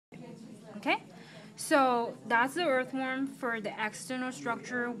Okay? So that's the earthworm. For the external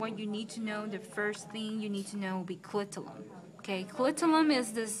structure, what you need to know, the first thing you need to know will be clitellum. Okay, clitellum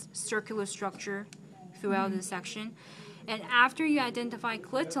is this circular structure throughout the section. And after you identify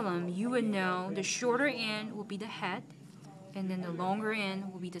clitellum, you would know the shorter end will be the head, and then the longer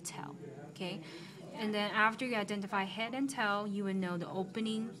end will be the tail. Okay, and then after you identify head and tail, you would know the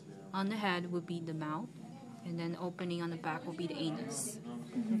opening on the head would be the mouth, and then opening on the back will be the anus.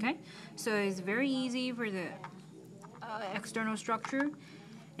 Okay, so it's very easy for the external structure.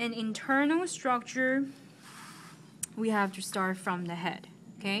 And internal structure, we have to start from the head.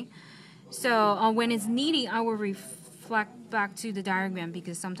 Okay, so when it's needed, I will reflect back to the diagram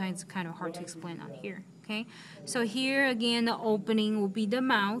because sometimes it's kind of hard to explain on here. Okay, so here again the opening will be the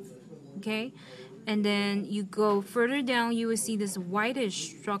mouth. Okay, and then you go further down, you will see this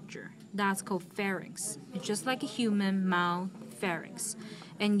whitish structure. That's called pharynx. It's just like a human mouth, pharynx.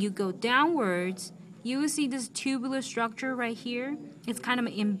 And you go downwards, you will see this tubular structure right here. It's kind of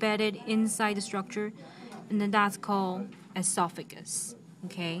embedded inside the structure, and then that's called esophagus.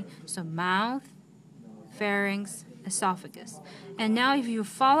 Okay, so mouth, pharynx, esophagus. And now if you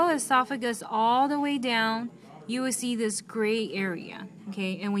follow esophagus all the way down, you will see this gray area.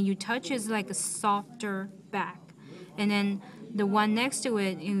 Okay, and when you touch it's like a softer back. And then the one next to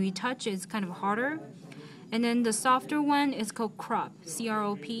it, when you touch it, it's kind of harder. And then the softer one is called crop,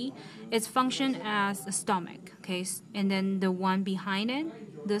 C-R-O-P. Its function as a stomach, okay? And then the one behind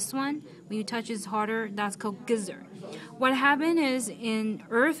it, this one, when you touch it's harder, that's called gizzard. What happened is in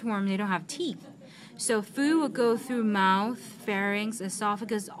earthworm, they don't have teeth. So food will go through mouth, pharynx,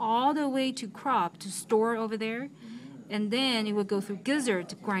 esophagus, all the way to crop to store over there. And then it will go through gizzard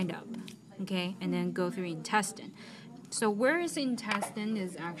to grind up, okay? And then go through intestine. So where is the intestine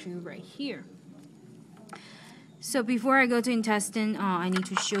is actually right here. So before I go to intestine, I need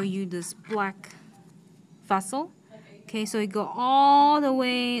to show you this black vessel. Okay, so it go all the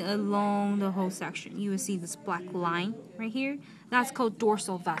way along the whole section. You will see this black line right here. That's called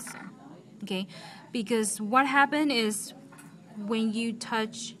dorsal vessel. Okay, because what happened is when you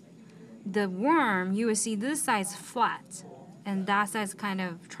touch the worm, you will see this side's flat, and that side's kind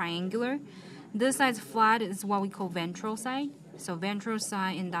of triangular. This side's flat is what we call ventral side. So ventral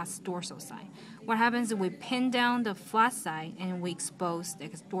side, and that's dorsal side. What happens is we pin down the flat side and we expose the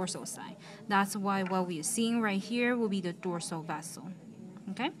dorsal side. That's why what we are seeing right here will be the dorsal vessel.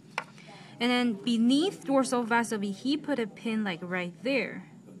 Okay? And then beneath dorsal vessel, if he put a pin like right there,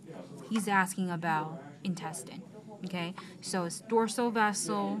 he's asking about intestine. Okay? So it's dorsal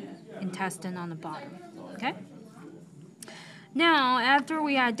vessel, intestine on the bottom. Okay? Now, after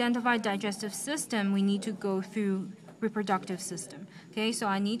we identify digestive system, we need to go through reproductive system. Okay, so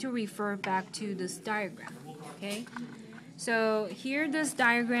I need to refer back to this diagram. Okay, so here this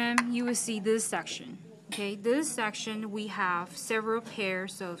diagram, you will see this section. Okay, this section we have several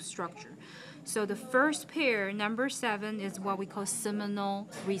pairs of structure. So the first pair, number 7, is what we call seminal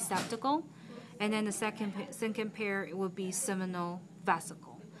receptacle, and then the second pair it will be seminal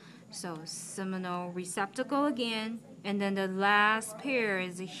vesicle. So seminal receptacle again, and then the last pair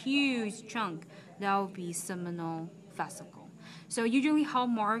is a huge chunk. That will be seminal vesicle. So usually how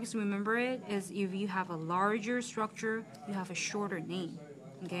marks remember it is if you have a larger structure, you have a shorter name.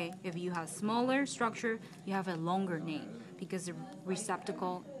 Okay? If you have smaller structure, you have a longer name because the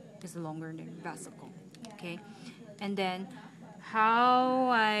receptacle is longer than vesicle. Okay? And then how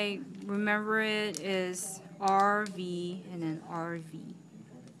I remember it is RV and then RV.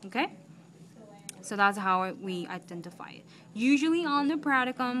 Okay? So that's how we identify it. Usually on the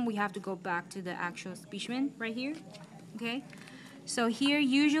practicum, we have to go back to the actual specimen right here. Okay? So here,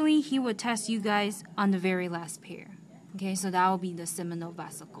 usually he would test you guys on the very last pair. Okay, so that will be the seminal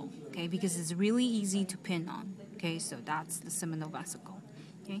vesicle. Okay, because it's really easy to pin on. Okay, so that's the seminal vesicle.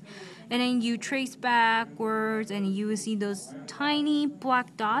 Okay, and then you trace backwards and you will see those tiny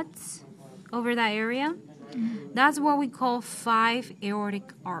black dots over that area. That's what we call 5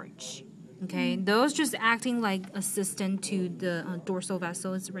 aortic arch. Okay, those just acting like assistant to the dorsal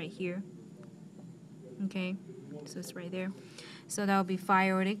vessel. It's right here. Okay, so it's right there. So that will be 5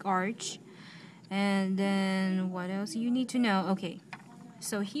 aortic arch. And then what else you need to know? Okay,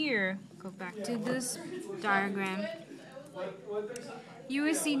 so here, go back to this diagram. You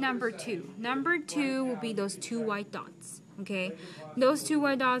will see number 2. Number 2 will be those 2 white dots. Okay, those 2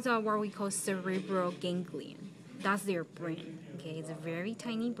 white dots are what we call cerebral ganglion. That's their brain. Okay, it's a very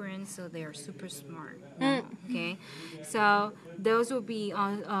tiny brain, so they are super smart. Okay, so those will be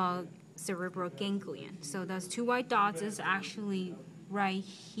on cerebral ganglion. So those 2 white dots is actually right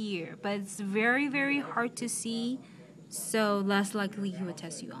here, but it's very, very hard to see, so less likely he would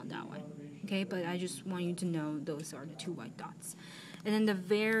test you on that one. Okay, but I just want you to know those are the 2 white dots. And then the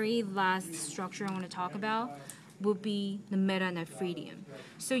very last structure I want to talk about would be the metanephridium.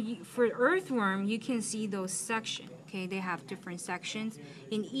 So for earthworm, you can see those sections. Okay, they have different sections.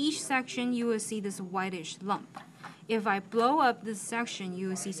 In each section, you will see this whitish lump. If I blow up this section, you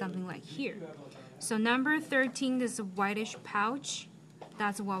will see something like here. So number 13, this whitish pouch,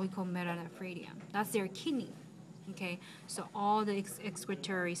 that's what we call metanephridium. That's their kidney. Okay, so all the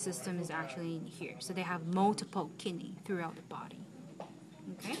excretory system is actually in here. So they have multiple kidney throughout the body.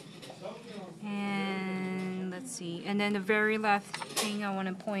 Okay, and let's see. And then the very last thing I want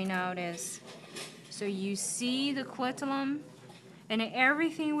to point out is, so you see the clitellum, and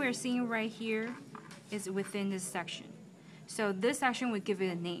everything we're seeing right here is within this section. So this section would give it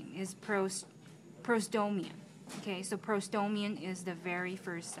a name. It's prostomium. Okay, so prostomium is the very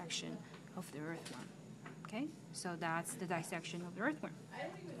first section of the earthworm. Okay, so that's the dissection of the earthworm.